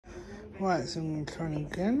Right, so I'm going to try it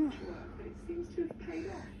again.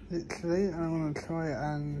 Literally, and I'm going to try it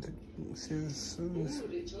and see some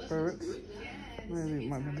spirits. Maybe it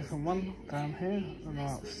might be a different one down here and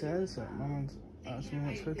upstairs at Mum's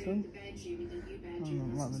bedroom. And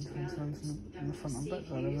it might be different ones in the front and back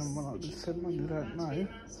garden and what I just said, I don't know.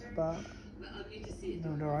 But no,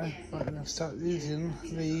 do I? But I'm going to start using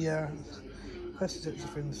the press detector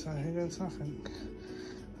thing, so here goes nothing.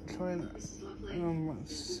 I'm trying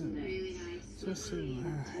just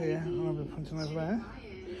here, and I'll be pointing over there.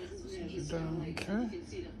 So down, okay.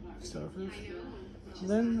 Start with.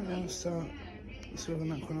 Then I'll start sorting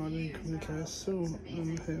that corner of the castle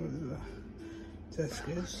and here where the desk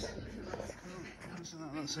is. So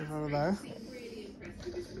that's over there.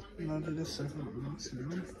 And I'll do this over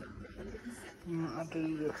there. And I'll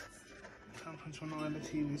do the conference one where the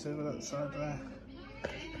TV's over that side there.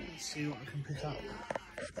 Let's see what we can pick up.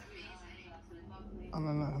 And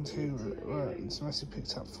then I can see where it's mostly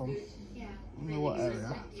picked up from. In what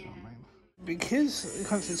area, you know what I mean. Because you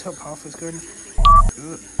can't see the top half, it's going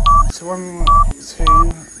to 1, 2,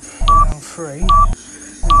 3.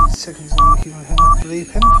 And seconds and we keep on hitting the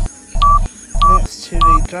bleeping. Next to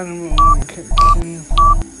the dining room kitchen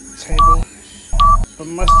table. But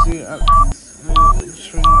mostly at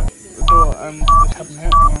between the door and the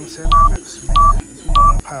cabinet, and I'm saying that next to me. It's more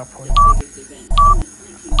than a PowerPoint.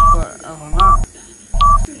 But other than that,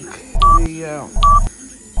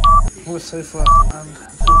 the sofa and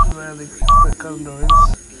where the garden door is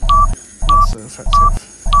not so effective.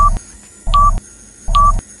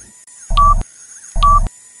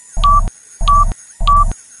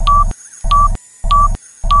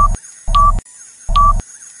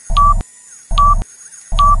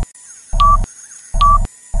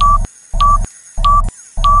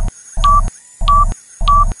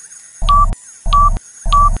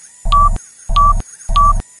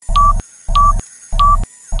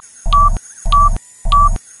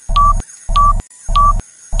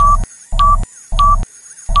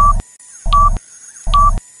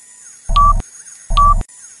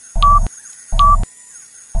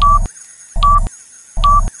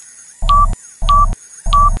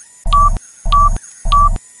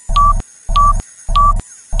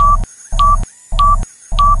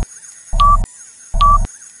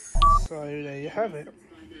 So there you have it.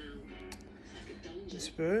 The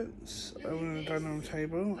spirits over on the dining room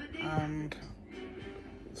table and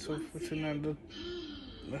sort of between the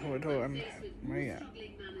corridor and me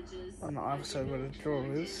on the other side where the drawer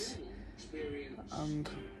is. And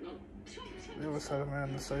the other side of me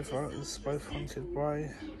on the sofa is both haunted by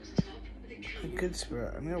a good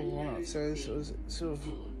spirit, and the other one upstairs was sort of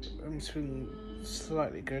in between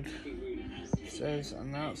slightly good upstairs,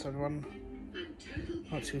 and the outside one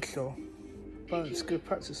not too sure, but it's good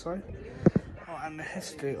practice though. Oh, and the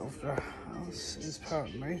history of the house is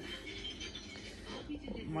apparently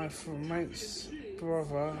my mate's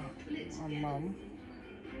brother and mum,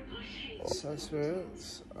 so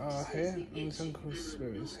spirits are here, and his uncle's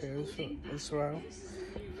spirits here as well,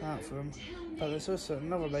 out for them. But there's also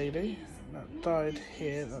another lady that died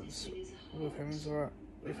here that's with him as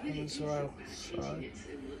well. So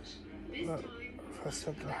that first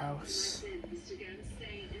of the house.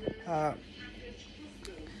 But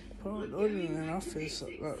oddly enough is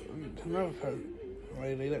that another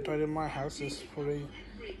lady that died in my house is probably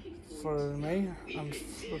following me and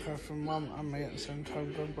looking after mum and me at the same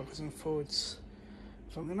time, going backwards and forwards.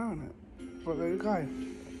 Something on it. But there you go.